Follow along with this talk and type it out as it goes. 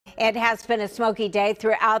It has been a smoky day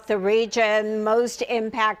throughout the region, most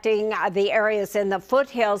impacting the areas in the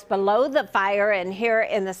foothills below the fire. And here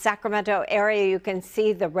in the Sacramento area, you can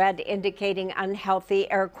see the red indicating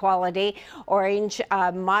unhealthy air quality, orange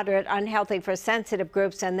moderate, unhealthy for sensitive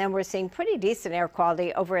groups. And then we're seeing pretty decent air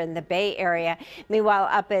quality over in the Bay Area. Meanwhile,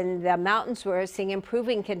 up in the mountains, we're seeing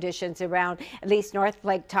improving conditions around at least North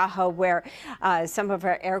Lake Tahoe, where some of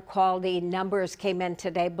our air quality numbers came in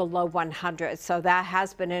today below 100. So that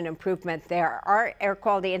has been an improvement there. Our air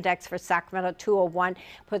quality index for Sacramento, 201,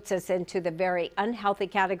 puts us into the very unhealthy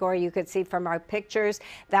category. You can see from our pictures,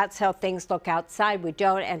 that's how things look outside. We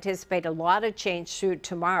don't anticipate a lot of change through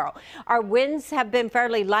tomorrow. Our winds have been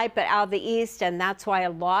fairly light, but out of the east, and that's why a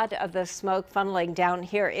lot of the smoke funneling down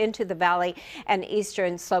here into the valley and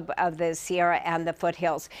eastern slope of the Sierra and the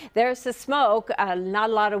foothills. There's the smoke, not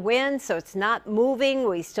a lot of wind, so it's not moving.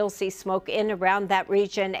 We still see smoke in around that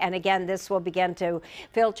region, and again, this will begin to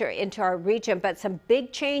filter into our region, but some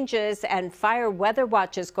big changes and fire weather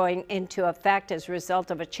watches going into effect as a result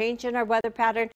of a change in our weather pattern.